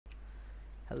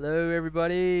Hello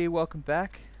everybody, welcome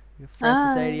back. Your Hi.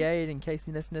 Francis88 and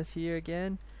Kcnessness here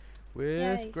again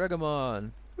with Yay.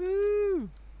 Gregémon. Woo!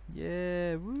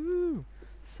 Yeah, woo!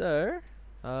 So,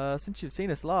 since you've seen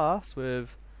us last,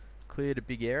 we've cleared a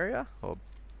big area, or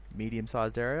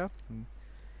medium-sized area.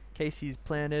 Casey's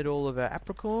planted all of our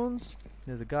apricorns.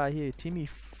 There's a guy here, Timmy,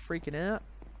 freaking out.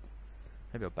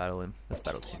 Maybe I'll battle him. Let's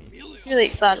battle Timmy. Really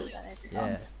excited about Yeah,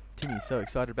 everything. Timmy's so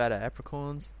excited about our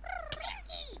apricorns.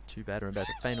 Too bad we're about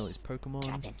to faint all his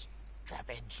Pokemon.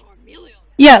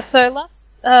 Yeah, so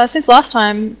since last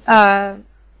time,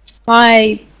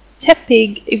 my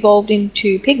Tepig evolved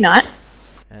into Pignite.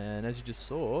 And as you just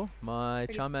saw, my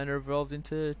Charmander evolved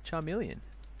into Charmeleon.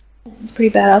 It's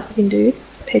pretty badass looking dude,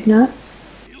 Pignite.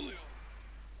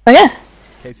 Oh yeah.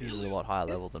 Casey's is a lot higher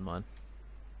level than mine.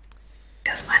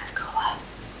 Because mine's cooler.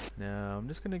 Now I'm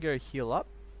just going to go heal up.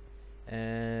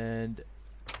 And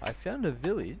I found a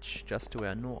village just to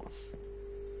our north.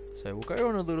 So we'll go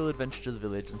on a little adventure to the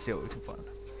village and see what we can find.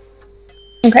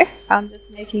 Okay, I'm just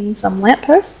making some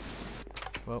lampposts.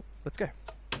 Well, let's go.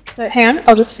 So hang on,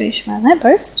 I'll just finish my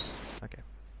lamppost. Okay.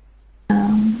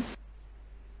 And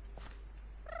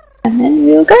then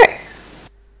we'll go.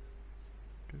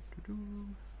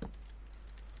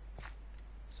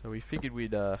 So we figured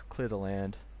we'd clear the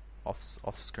land off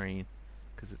screen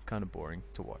because it's kind of boring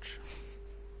to watch.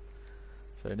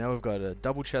 So now we've got a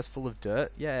double chest full of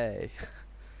dirt. Yay!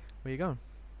 Where are you going?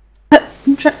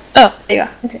 Oh, there you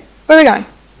go. Okay, where are we going?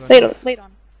 Lead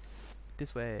on.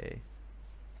 This way.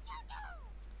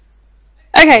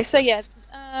 Okay, so yeah,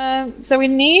 so we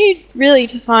need really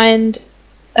to find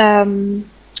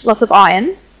lots of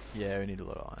iron Yeah, we need a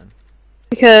lot of iron.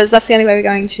 because that's the only way we're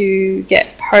going to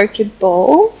get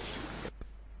Pokeballs.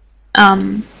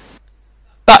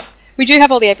 But we do have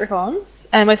all the apricorns,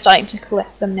 and we're starting to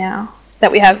collect them now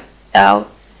that we have our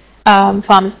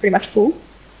farm is pretty much full.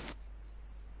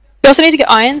 We also need to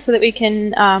get iron so that we can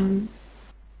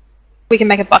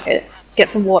make a bucket,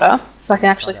 get some water, so I can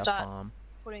actually start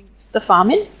putting the farm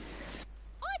in.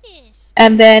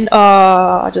 And then,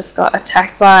 I just got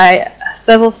attacked by a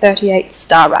level 38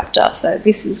 Staraptor, so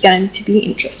this is going to be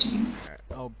interesting. Alright,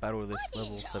 I'll battle this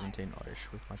level 17 Oddish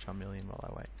with my Charmeleon while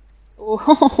I wait.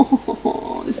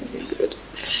 Oh, this isn't good.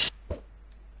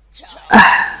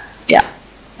 Yeah,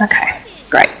 okay,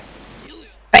 great.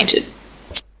 Fainted.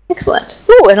 Excellent.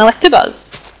 Ooh, an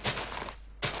Electabuzz.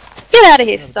 Get out of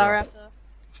here, Staraptor.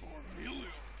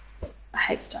 I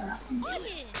hate Staraptor.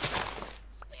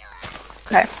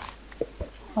 Okay.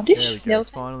 Oddish? There we go,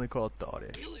 Milton? finally caught the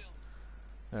Oddish.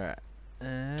 Alright,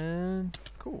 and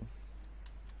cool.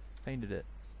 Fainted it.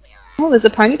 Oh, there's a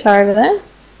Ponyta over there.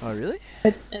 Oh really?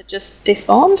 It just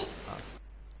despawned. Oh.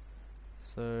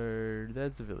 So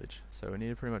there's the village. So we need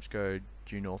to pretty much go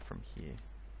due north from here.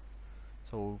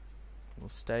 So we'll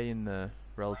stay in the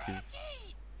relative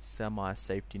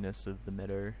semi-safetiness of the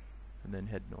meadow and then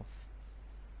head north.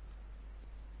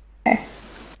 Okay.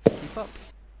 Keep up.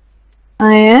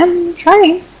 I am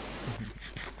trying.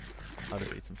 I'll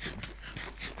just eat some food.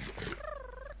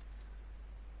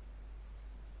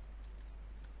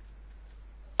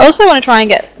 I also want to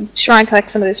try and collect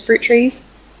some of those fruit trees.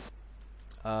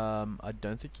 I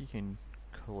don't think you can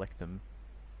collect them.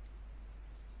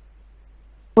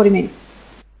 What do you mean?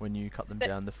 When you cut them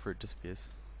down, the fruit disappears.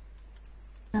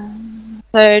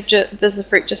 So does the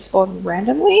fruit just spawn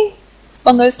randomly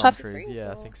on those Some types of trees, trees? yeah,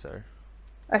 I or- think so.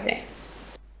 Okay.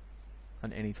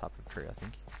 On any type of tree, I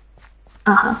think.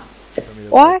 Uh-huh. Want me to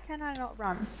Why can I not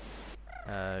run?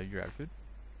 You're out of food?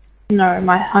 No,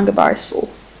 my hunger bar is full.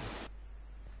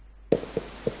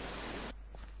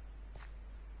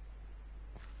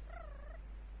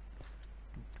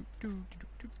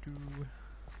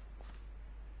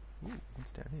 Ooh,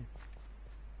 what's down here?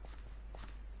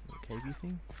 Little cavey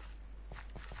thing?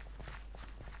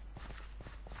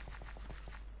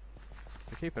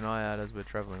 So keep an eye out as we're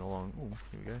travelling along. Ooh,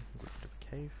 here we go. There's a bit of a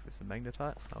cave with some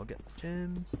magnetite. I'll get the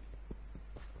gems.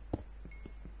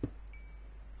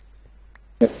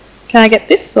 Can I get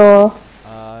this or?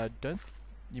 Don't.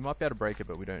 You might be able to break it,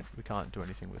 but we can't do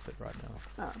anything with it right now.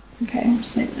 Oh, okay, I'm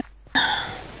just saying that.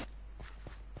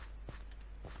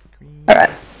 Green.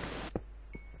 Alright.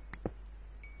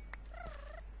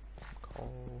 Some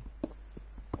coal.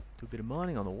 Do a bit of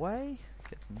mining on the way.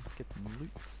 Get some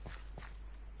loots.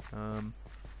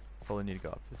 Probably need to go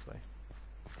up this way.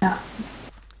 Yeah.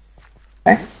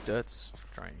 Okay. This dirt's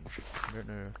strange. I don't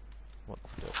know what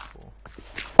the dirt's for.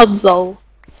 Podzol.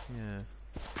 Yeah,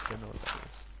 don't know what that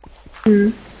is.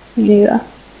 Me neither.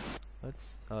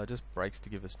 Let's it just breaks to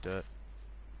give us dirt.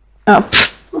 Oh.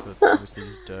 So it's obviously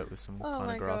just dirt with some Oh kind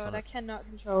my of grass god, on I it. cannot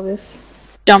control this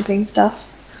jumping stuff.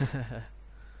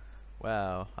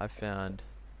 Wow, I found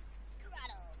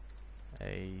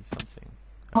a something.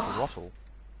 A grottle.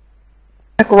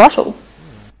 A grottle?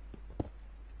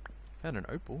 Found an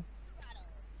opal.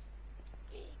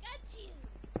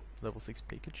 Level 6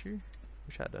 Pikachu.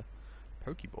 Wish I had a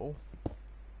Pokeball.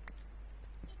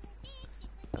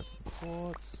 Found some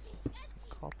quartz, some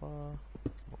copper,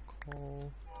 more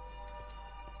coal.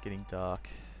 It's getting dark.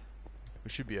 We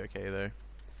should be okay though,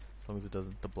 as long as it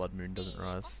doesn't. The blood moon doesn't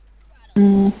rise.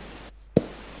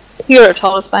 You would have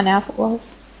told us by now if it was.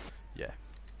 Yeah,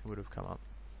 it would have come up.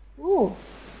 Ooh,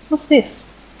 what's this?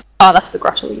 Oh, that's the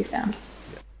grotto you found.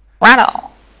 Yep.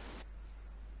 Rattle.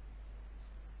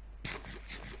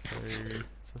 So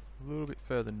it's a little bit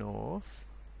further north,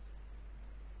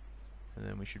 and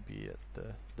then we should be at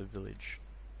the village.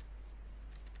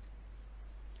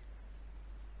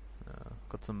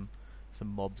 Got some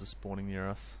mobs are spawning near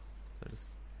us, so just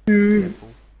careful.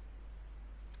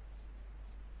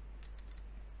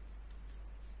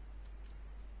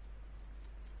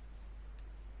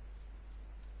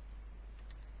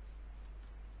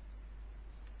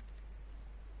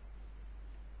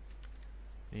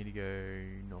 Need to go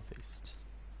northeast.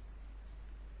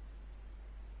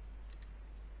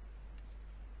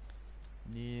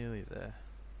 Nearly there.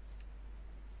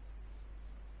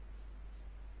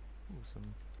 Ooh, some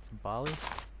barley.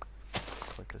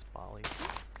 Collect this barley.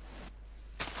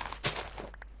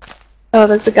 Oh,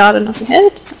 there's a garden up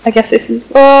ahead. I guess this is...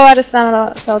 Oh, I just found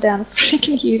out it fell down a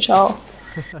freaking huge hole.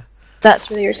 That's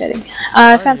really irritating.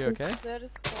 I found some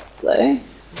Certus quartz though.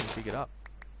 Dig it up.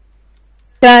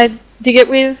 Can I dig it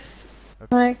with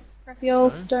my crappy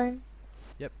old stone?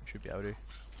 Yep, should be able to.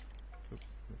 Oop,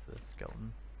 there's a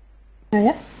skeleton. Oh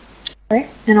yeah. Great.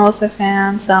 And also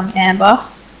found some amber.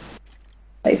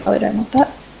 But you probably don't want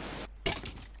that.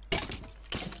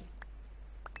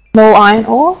 More iron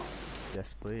ore?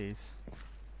 Yes, please.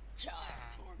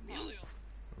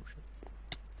 Oh, shit.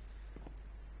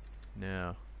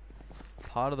 Now,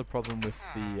 part of the problem with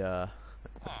the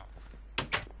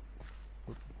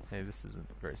hey, this isn't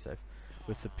very safe.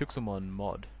 With the Pixelmon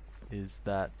mod, is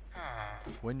that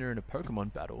when you're in a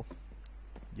Pokemon battle,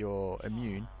 you're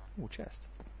immune. Ooh, chest.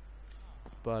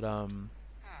 But all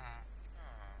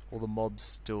the mobs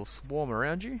still swarm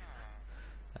around you,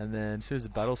 and then as soon as the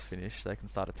battle's finished, they can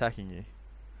start attacking you.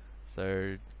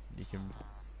 So you can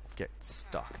get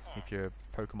stuck if you're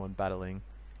Pokemon battling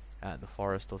out in the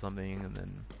forest or something, and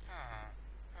then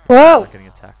start getting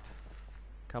attacked.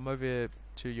 Come over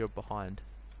to your behind.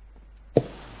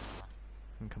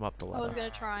 And come up the ladder. I was going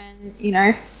to try and, you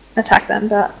know, attack them,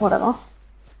 but whatever.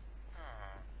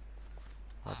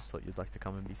 I just thought you'd like to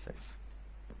come and be safe.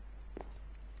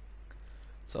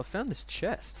 So I found this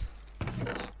chest.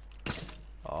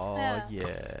 Oh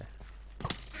yeah.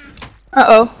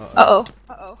 Uh-oh. Uh-oh.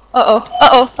 Uh-oh. Uh-oh.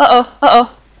 Uh-oh. Uh-oh.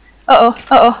 Uh-oh. Uh-oh.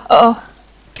 Uh-oh. Uh-oh.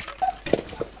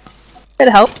 Bit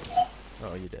of help.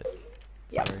 Oh, you're dead.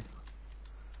 Yep. Sorry.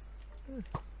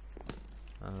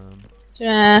 Should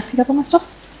I pick up all my stuff?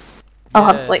 I'll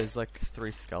have a sleep. There's like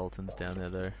 3 skeletons down there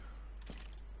though.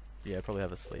 Yeah, probably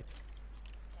have a sleep.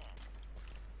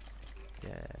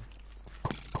 Yeah.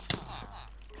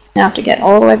 Now I have to get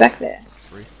all the way back there. There's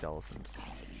 3 skeletons.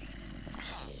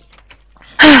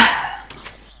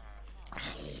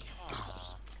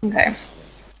 Okay.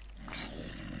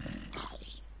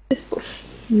 This bush.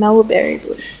 Mulberry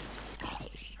bush.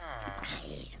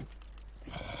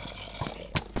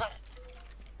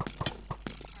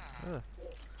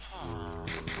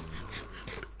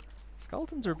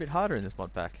 Skeletons are a bit harder in this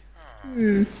mod pack.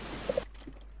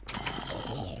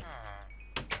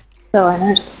 So I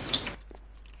noticed.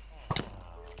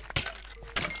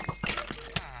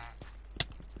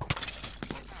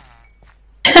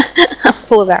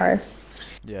 Full of arrows.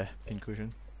 Yeah,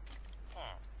 pincushion. Oh,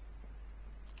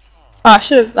 I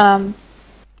should have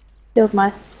killed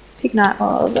my pig knight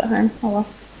while I was at home. Oh well.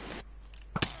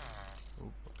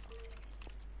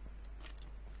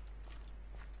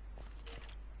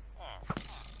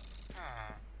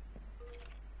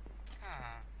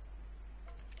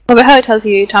 Well, but how it tells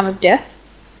you time of death?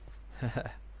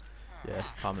 Yeah,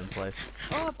 time and place.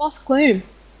 Oh, boss gloom.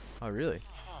 Oh, really?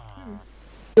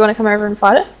 You want to come over and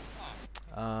fight it?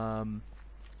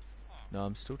 No,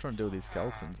 I'm still trying to deal with these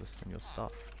skeletons and your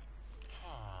stuff.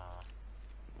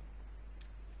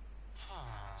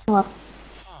 Well.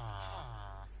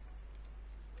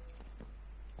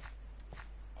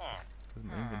 Because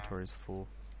my inventory is full.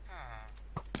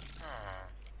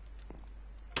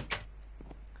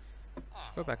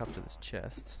 Go back up to this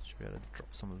chest. Should be able to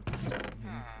drop some of this stuff in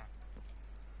here.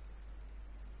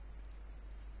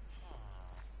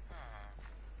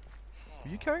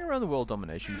 Were you carrying around the world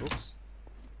domination books?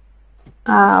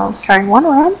 Carrying one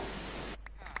around.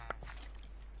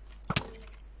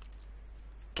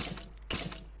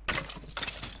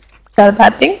 Is that a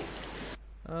bad thing?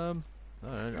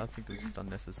 I think it was just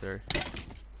unnecessary.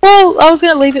 Well, I was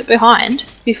going to leave it behind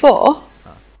before.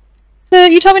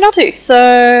 You told me not to,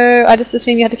 so I just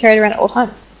assumed you had to carry it around at all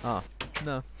times. Ah,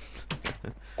 no.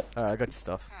 Alright, I got your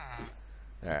stuff.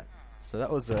 Alright, so that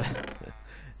was an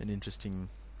interesting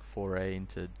foray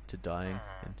into dying.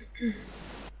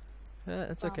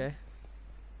 It's okay.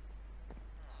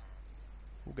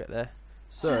 We'll get there.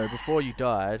 So, before you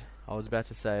died, I was about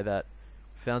to say that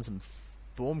we found some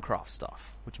Formcraft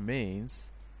stuff, which means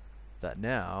that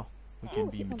now we can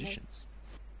be magicians.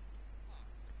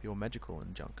 Be all magical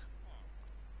and junk.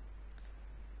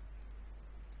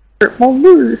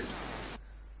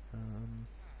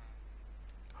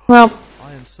 Well,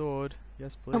 iron sword,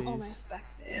 yes please. I'm almost back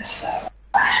there, so...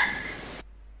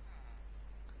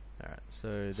 Alright,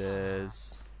 so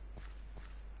there's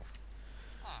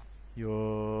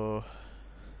your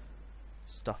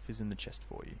stuff is in the chest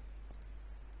for you.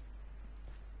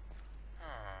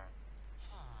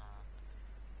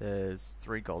 There's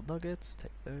 3 gold nuggets.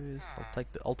 Take those.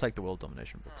 I'll take the world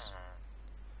domination books.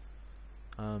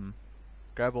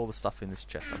 Grab all the stuff in this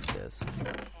chest upstairs.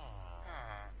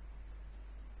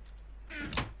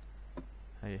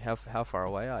 Hey, how far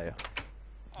away are you?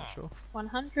 Not sure.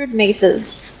 100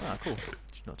 meters. Ah, cool.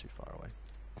 Not too far away.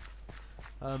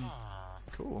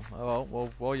 Cool. Oh, well,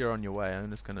 while you're on your way,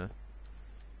 I'm just gonna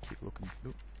keep looking.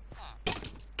 Oop.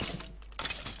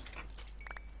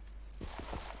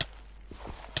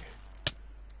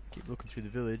 Keep looking through the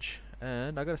village,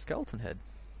 and I got a skeleton head.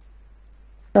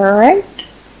 Alright.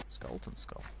 Skeleton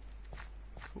skull.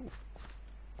 Cool.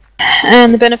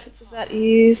 And the benefits of that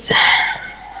is...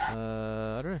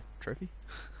 I don't know. Trophy?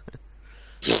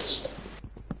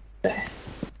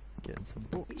 Getting some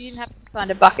books. You didn't have to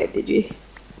find a bucket, did you?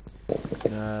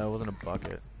 No, it wasn't a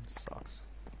bucket. It sucks.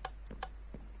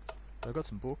 But I got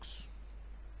some books.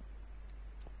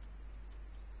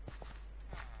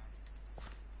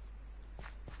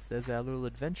 So there's our little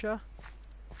adventure.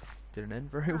 Didn't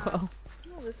end very well.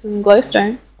 Oh, there's some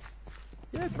glowstone.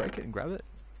 Yeah, break it and grab it.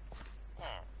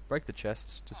 Break the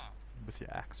chest, just with your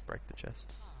axe, break the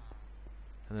chest.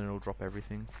 And then it'll drop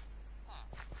everything.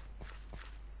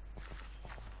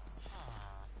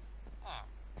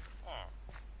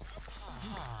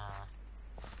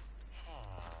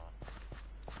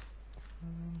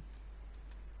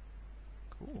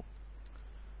 Cool.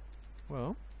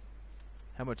 Well,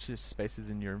 how much space is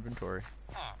in your inventory?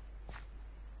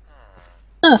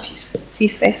 Oh, a few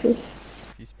spaces.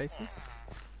 A few spaces?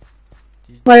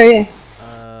 Where are you?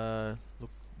 Look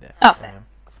there. Oh, there.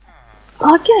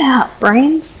 Oh, get out,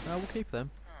 brains. We'll keep them.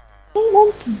 I don't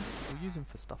want them. We'll use them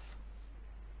for stuff.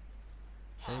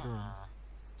 Later on.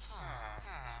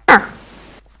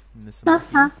 And there's some more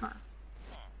here. Do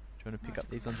you want to pick up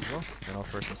these ones as well? Then I'll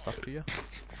throw some stuff to you.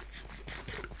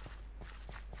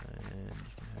 And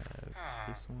you can have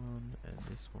this one and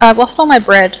this one. I've lost all my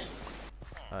bread.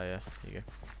 Oh yeah, here you go.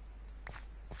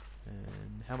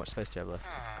 And how much space do you have left?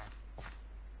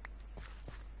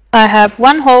 I have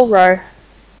one whole row.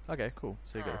 Okay, cool.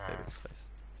 So you got a fair bit of space.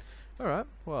 Alright,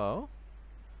 well,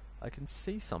 I can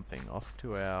see something off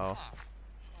to our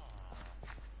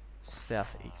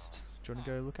southeast. Do you want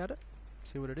to go look at it?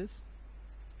 See what it is?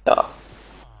 Sure.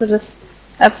 We'll just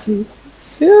have some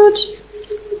food.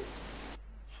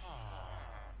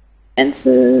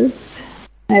 Fences.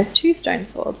 I have 2 stone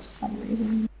swords for some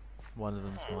reason. One of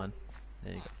them's mine.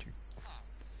 There you got 2.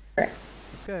 Right.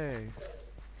 Let's go.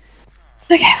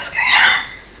 Okay, let's go.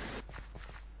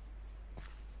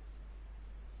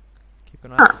 Keep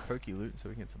an eye out for pokey loot so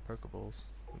we can get some pokeballs.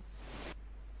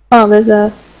 Oh, there's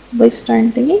a leaf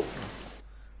stone thingy.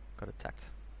 Got attacked.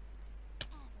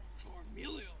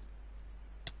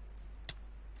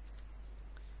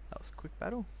 That was a quick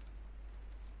battle.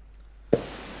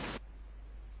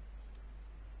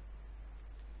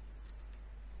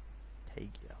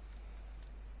 Take ya.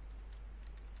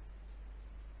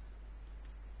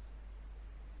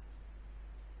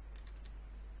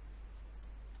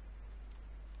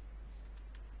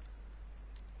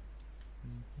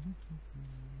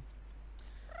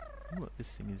 I wonder what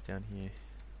this thing is down here.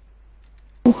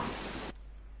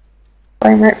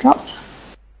 Frame rate dropped.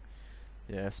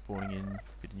 Yeah, spawning in a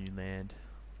bit of new land.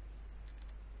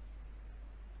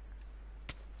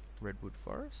 Redwood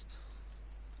Forest.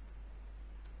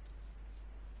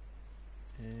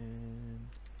 And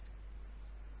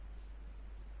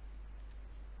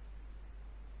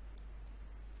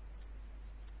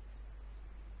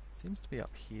seems to be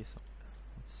up here somewhere.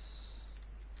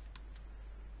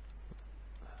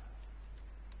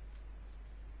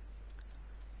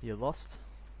 You lost?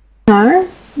 No,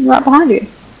 I'm right behind you.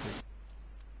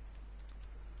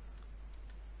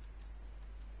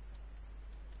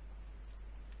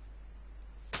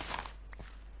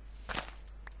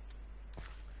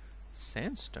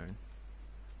 Sandstone?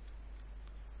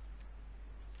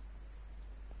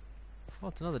 Oh,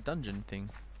 it's another dungeon thing.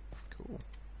 Cool.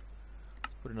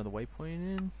 Let's put another waypoint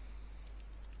in.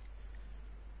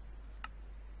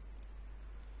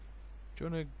 Do you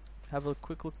want to have a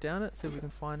quick look down it, see if we can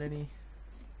find any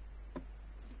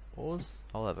ores?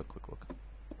 I'll have a quick look.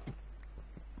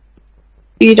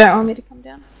 You don't want me to come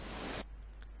down?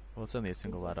 Well, it's only a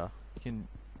single ladder. You can...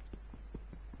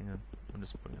 Hang on, I'm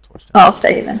just putting a torch down. Oh, I'll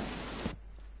stay here then.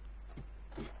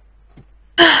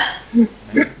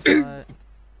 Magnetite.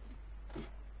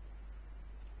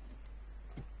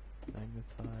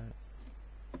 Magnetite.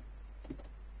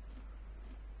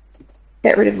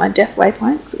 Get rid of my death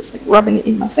waypoint because it's like rubbing it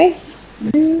in my face.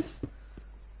 Remove.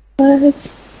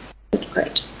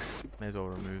 Great. May as well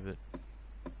remove it.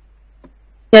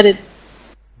 Yeah, I did.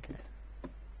 Okay.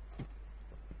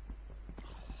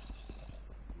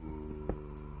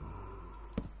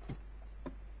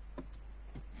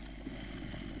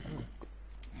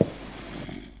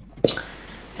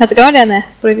 How's it going down there?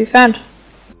 What have you found?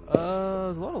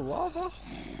 There's a lot of lava.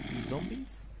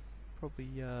 Zombies.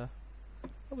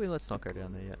 Probably let's not go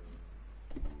down there yet.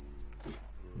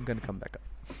 I'm gonna come back up.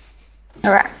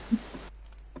 Alright.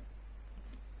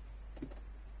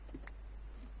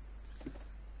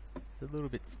 It's a little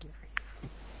bit scary.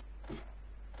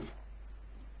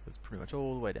 It's pretty much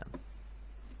all the way down.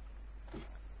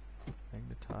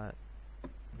 Magnetite.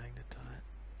 Magnetite.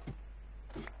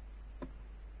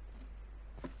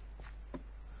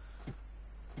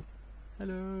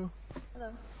 Hello.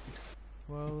 Hello.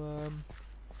 Well,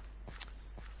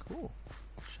 cool.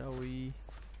 Shall we?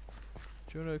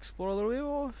 Do you want to explore a little bit,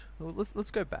 or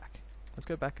let's go back. Let's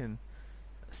go back and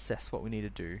assess what we need to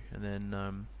do, and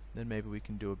then maybe we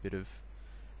can do a bit of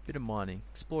mining,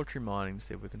 exploratory mining, to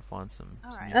see if we can find some.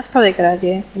 Alright, that's probably a good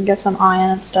idea. We can get some iron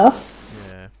and stuff.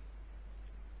 Yeah.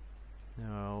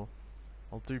 Now,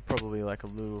 I'll do probably like a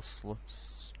little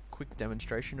quick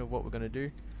demonstration of what we're gonna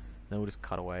do. Then we'll just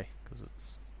cut away because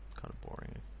it's kind of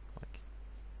boring, like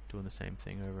doing the same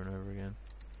thing over and over again.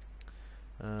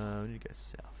 We need to go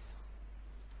south.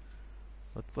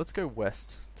 Let's go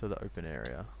west to the open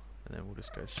area, and then we'll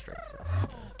just go straight south.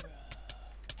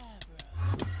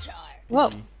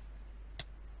 Whoa.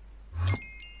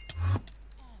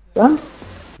 Run.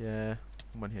 Yeah,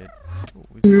 one hit.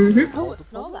 Oh,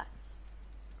 it's Snorlax.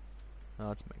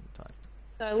 Oh, it's Magnetite.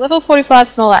 So level 45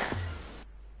 Snorlax.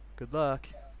 Good luck.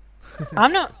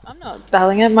 I'm not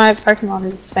battling it. My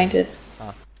Pokemon is fainted.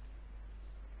 Ah.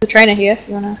 The trainer here, if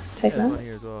you want to take There's that. one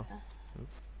here as well.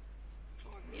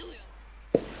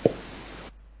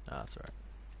 Ah, that's alright.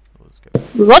 We'll just go.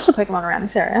 There's lots of Pokemon around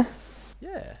this area.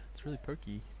 Yeah, it's really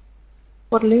pokey.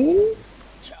 Waterloon,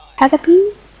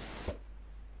 Caterpie.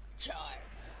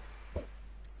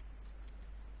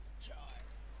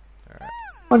 Alright.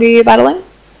 What are you battling?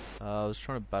 I was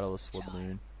trying to battle a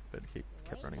Swadloon, but it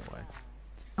kept running away.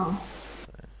 Oh.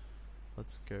 So,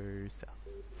 let's go south.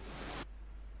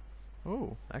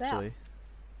 Oh, actually,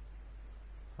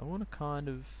 I want to kind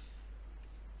of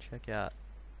check out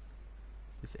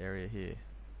this area here.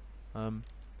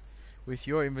 With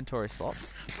your inventory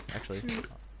slots, actually,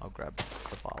 I'll grab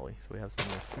the barley so we have some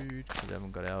more food, because we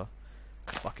haven't got our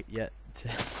bucket yet to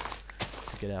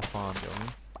get our farm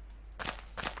going.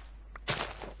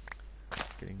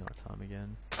 It's getting night time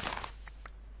again.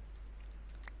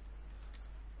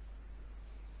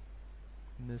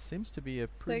 And there seems to be a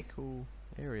pretty cool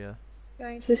area.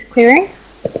 Going to this clearing?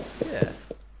 Yeah.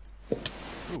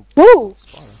 Ooh, Ooh!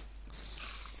 spider. Is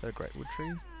that a great wood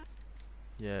tree?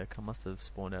 Yeah, it must have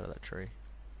spawned out of that tree.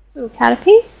 Little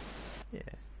Caterpie? Yeah.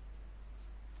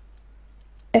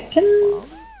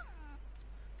 Seconds.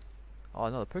 Oh,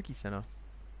 another Poke Center.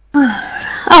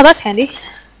 Oh, that's handy.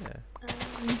 Yeah.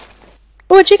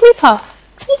 Oh, a Jigglypuff.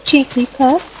 Hey,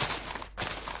 Jigglypuff.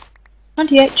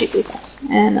 28 Jigglypuff.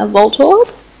 And a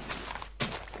Voltorb.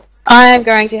 I am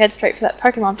going to head straight for that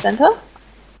Pokemon Center.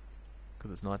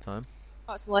 Because it's night time.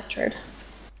 Oh, it's Electrode.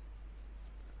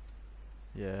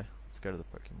 Yeah, let's go to the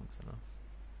Pokemon Center.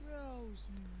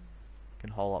 Can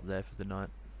hole up there for the night.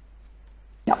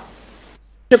 Yep.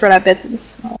 Should have brought our beds with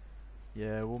us.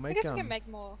 Yeah, we'll I make guess we can make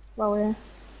more while we're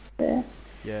there.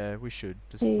 Yeah, we should.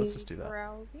 Let's just do that.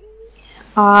 Browsing.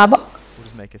 We'll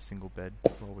just make a single bed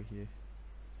while we're here.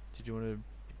 Did you want to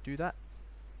do that?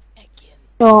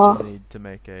 Sure. Do you need to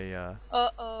make a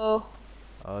Uh-oh.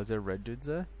 Oh, is there red dudes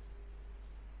there?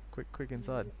 Quick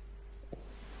inside.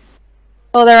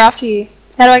 Oh, they're after you.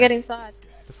 How do I get inside?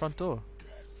 The front door.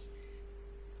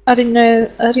 I didn't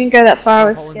know. I didn't go that far.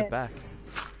 I was Cut a hole in the scared. back.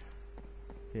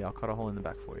 Yeah, I'll cut a hole in the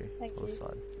back for you. Thank Other you.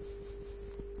 side.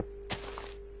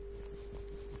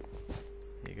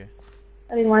 Here you go.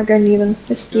 I didn't want to go near them.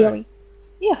 They're scary.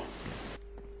 Yeah.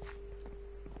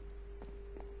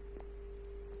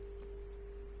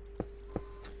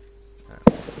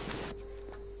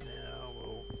 Now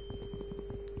we'll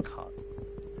cut.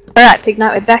 Alright, Pig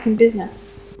Knight, we're back in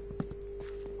business.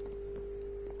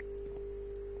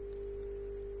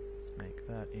 Let's make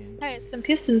that in. Hey, there's some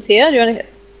pistons here. Do you want to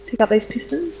pick up these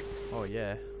pistons? Oh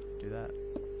yeah, do that.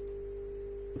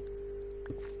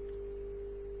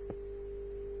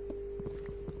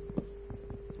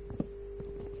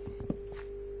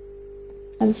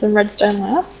 And some redstone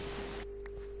lamps.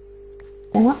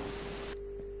 Yeah.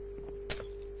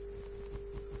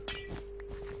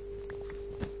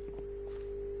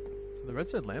 The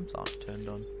redstone lamps aren't turned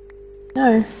on.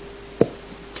 No.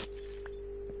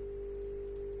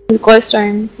 There's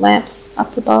glowstone lamps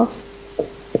up above.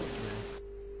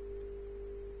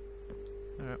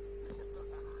 Alright.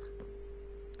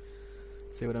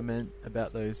 See what I meant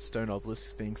about those stone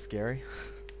obelisks being scary?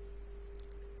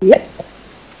 Yep.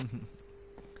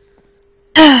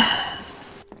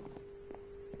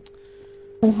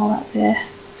 All up there.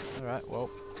 Alright, well,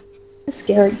 It's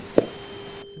scary.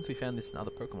 since we found this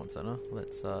other Pokemon Center,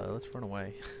 let's run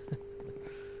away.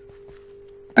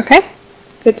 Okay.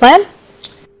 Good plan.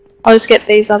 I'll just get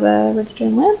these other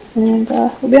redstone lamps and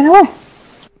we'll be on our way.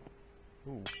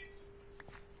 Ooh.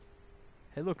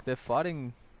 Hey look, they're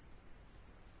fighting...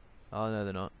 Oh no,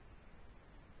 they're not.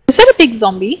 Is that a big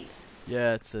zombie?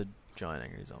 Yeah, it's a giant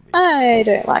angry zombie. I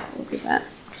don't like the look of that.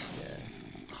 Yeah,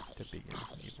 they're big and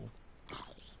evil.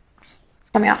 It's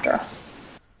coming after us.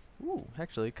 Ooh,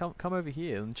 actually, come over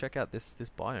here and check out this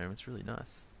biome. It's really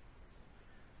nice.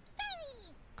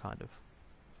 Kind of.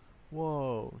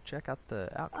 Whoa, check out the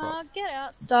outcrop. Get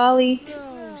out, Starly.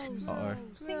 Uh-oh. Are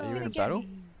you in a battle?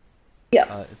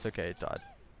 Yep. It's okay, it died.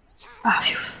 Oh,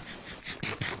 phew.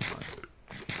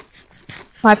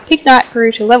 My Pig Knight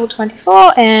grew to level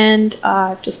 24 and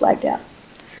I've just lagged out.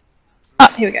 Oh,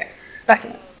 here we go. Back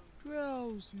in.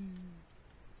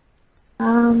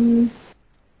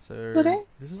 So, Okay.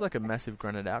 this is like a massive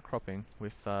granite outcropping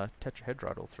with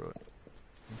tetrahedrite all through it.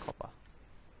 And copper.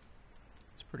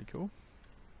 It's pretty cool.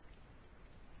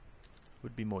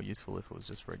 Would be more useful if it was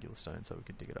just regular stone so we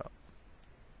could dig it up.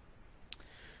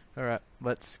 Alright,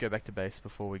 let's go back to base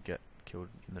before we get killed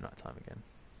in the night time again.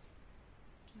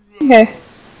 Okay.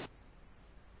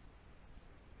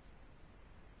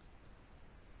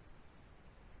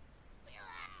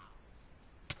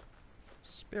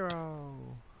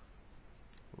 Spiro!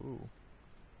 Ooh.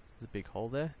 There's a big hole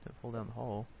there. Don't fall down the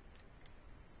hole.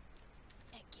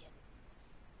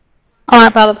 I'm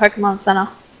right by the Pokemon Center.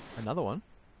 Another one?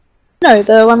 No,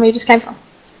 the one we just came from.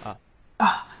 Ah.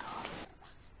 Oh my god.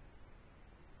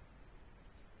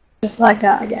 Just like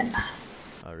that again.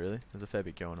 Oh really? There's a fair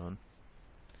bit going on.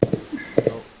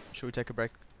 Well, should we take a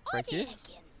break here?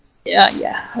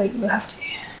 Yeah, I think we'll have to.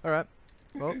 Alright.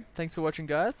 Well, thanks for watching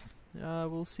guys.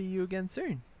 We'll see you again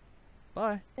soon.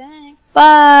 Bye. Thanks.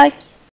 Bye!